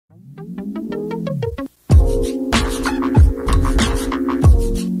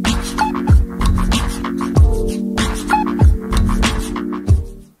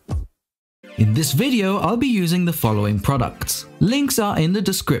this video, I'll be using the following products. Links are in the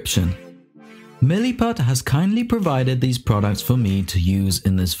description. Milliput has kindly provided these products for me to use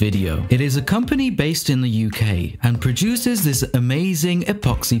in this video. It is a company based in the UK and produces this amazing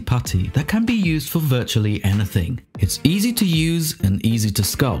epoxy putty that can be used for virtually anything. It's easy to use and easy to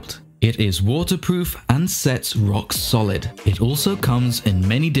sculpt. It is waterproof and sets rock solid. It also comes in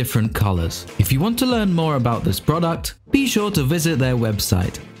many different colors. If you want to learn more about this product, be sure to visit their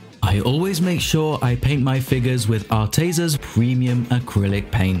website. I always make sure I paint my figures with ARTEZA's premium acrylic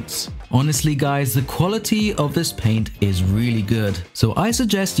paints. Honestly guys, the quality of this paint is really good, so I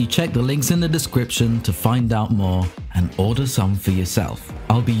suggest you check the links in the description to find out more and order some for yourself.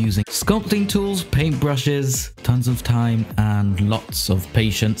 I'll be using sculpting tools, paintbrushes, tons of time and lots of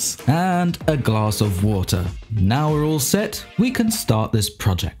patience, and a glass of water. Now we're all set, we can start this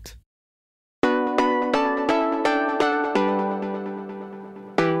project.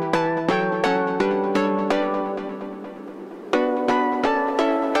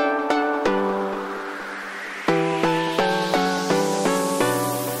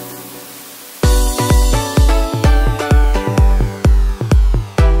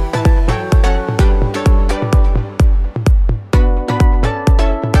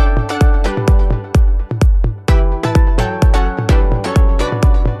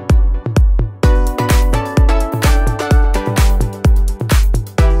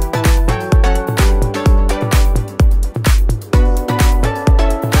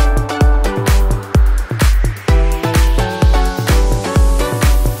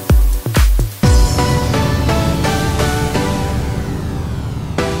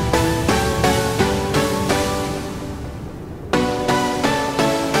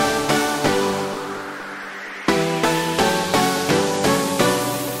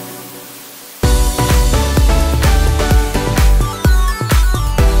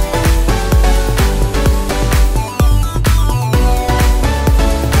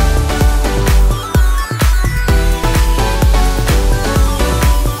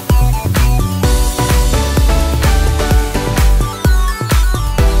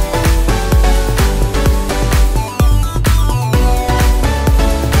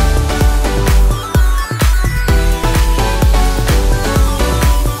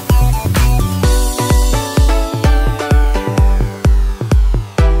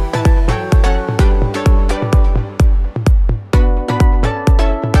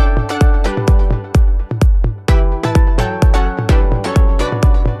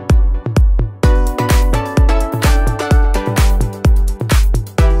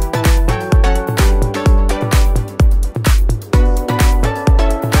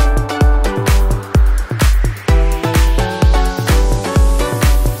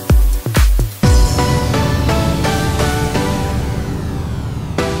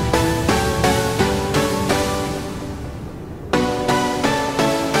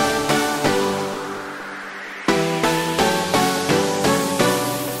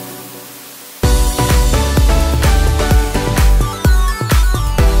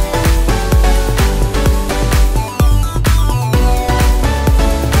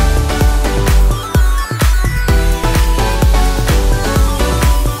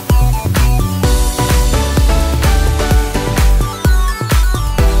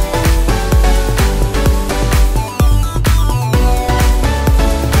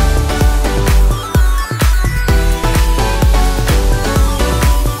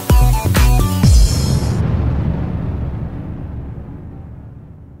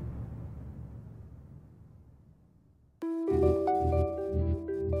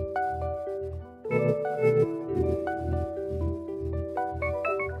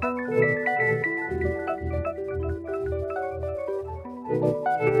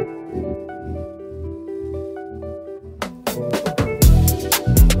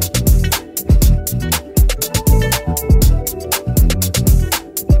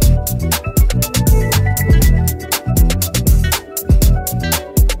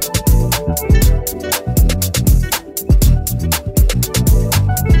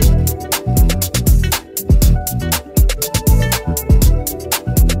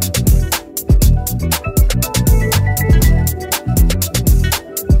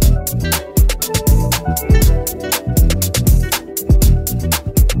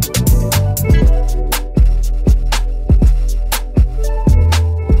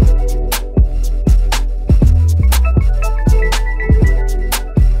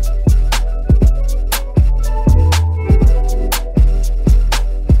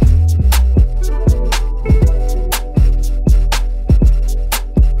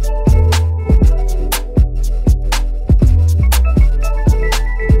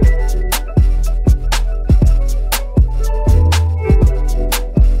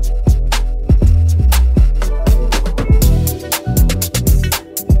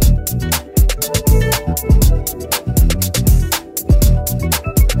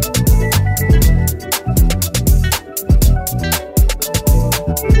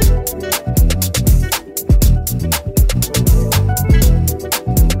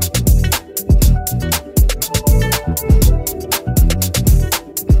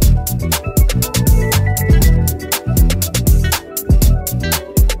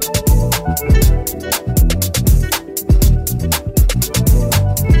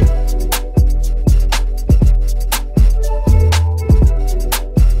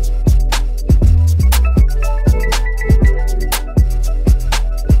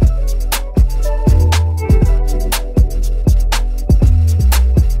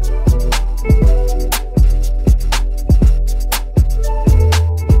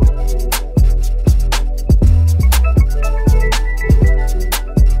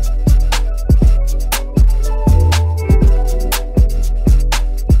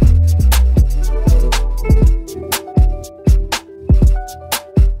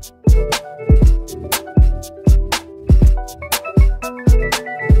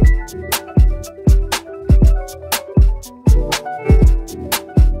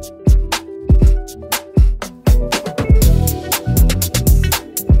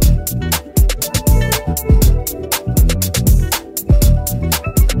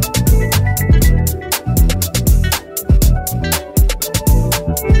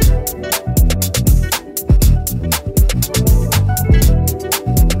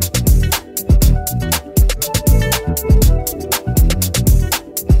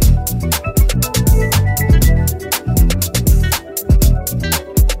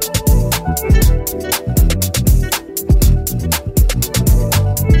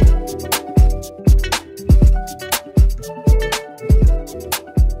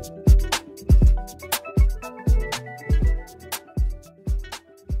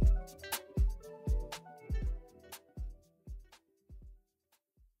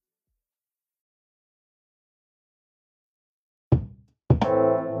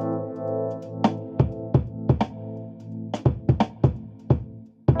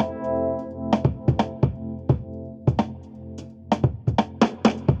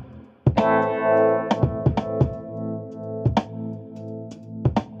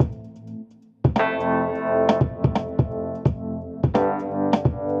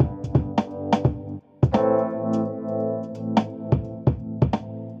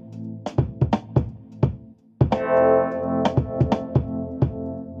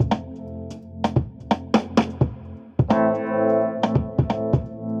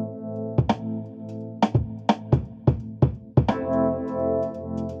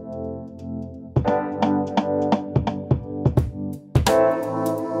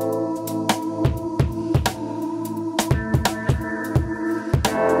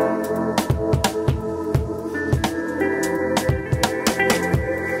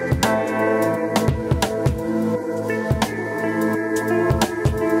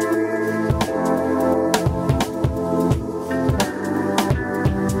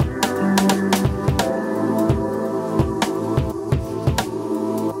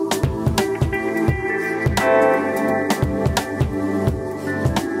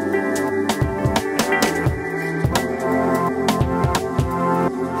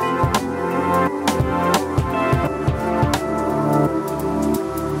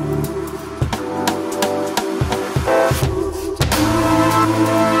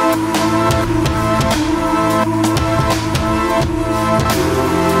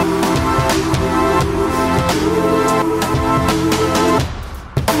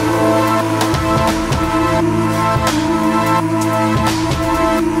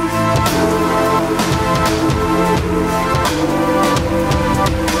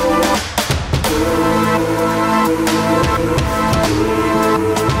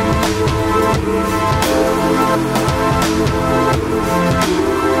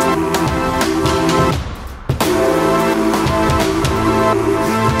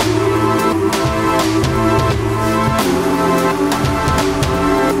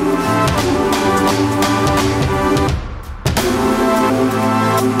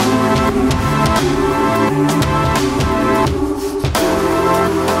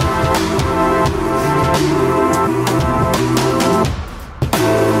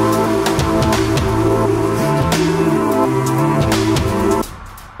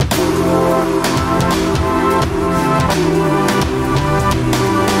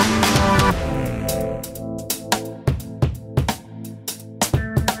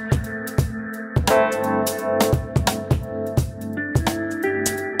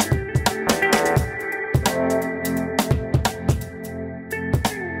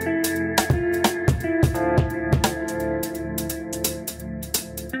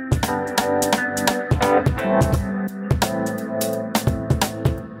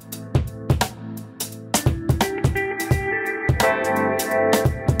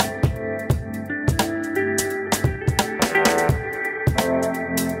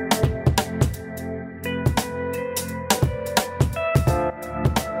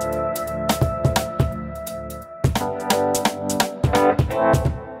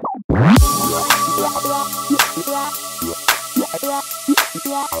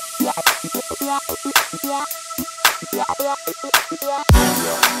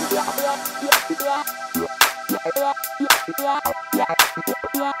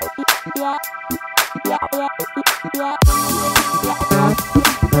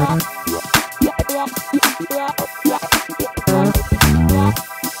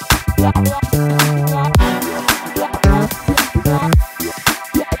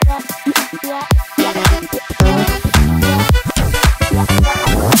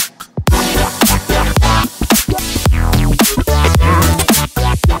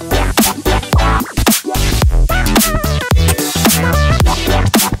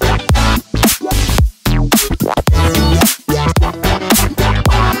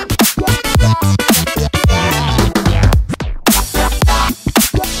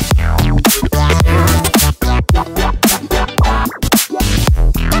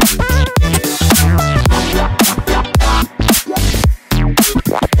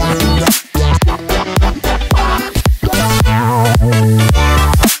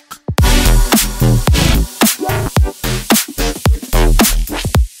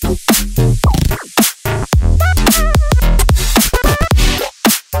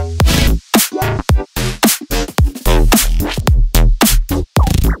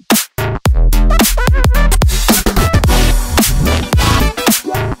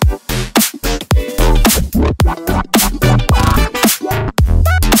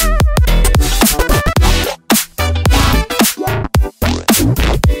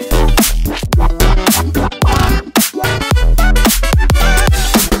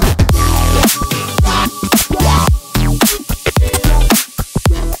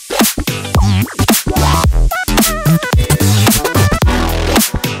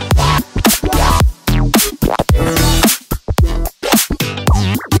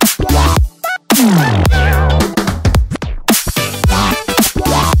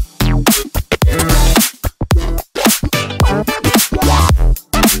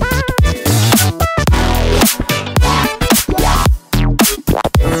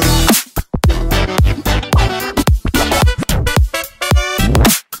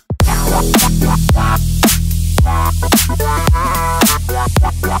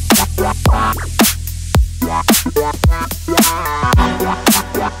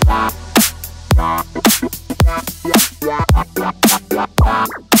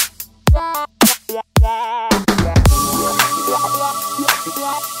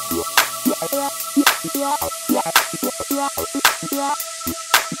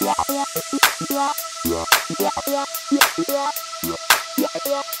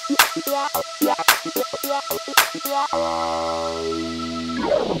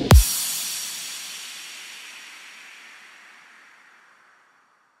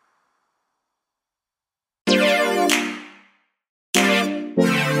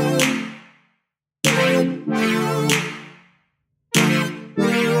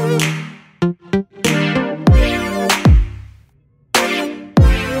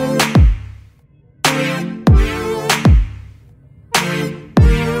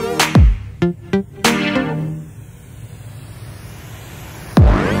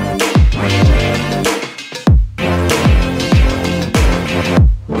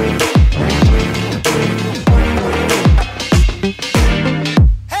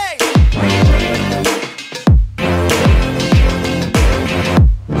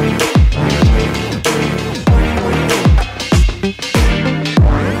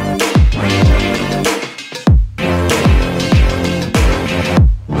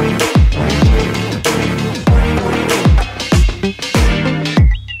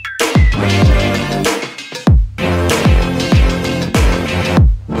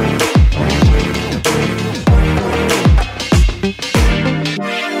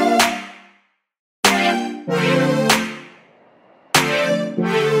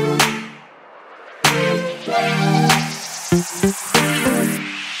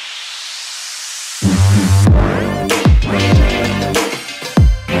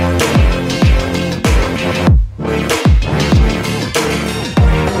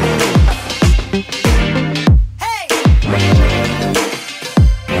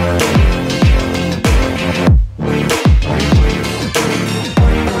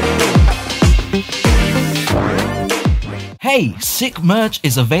 Hey, sick merch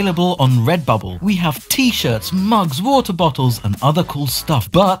is available on Redbubble. We have t-shirts, mugs, water bottles and other cool stuff,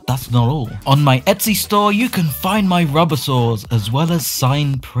 but that's not all. On my Etsy store you can find my rubber saws as well as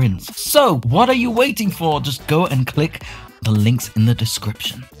signed prints. So what are you waiting for? Just go and click the links in the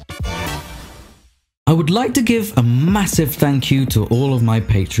description. I would like to give a massive thank you to all of my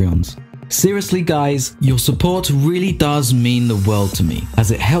Patreons. Seriously guys, your support really does mean the world to me,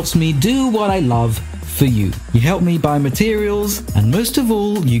 as it helps me do what I love for you. You help me buy materials, and most of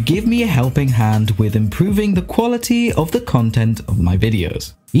all, you give me a helping hand with improving the quality of the content of my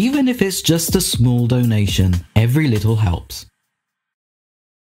videos. Even if it's just a small donation, every little helps.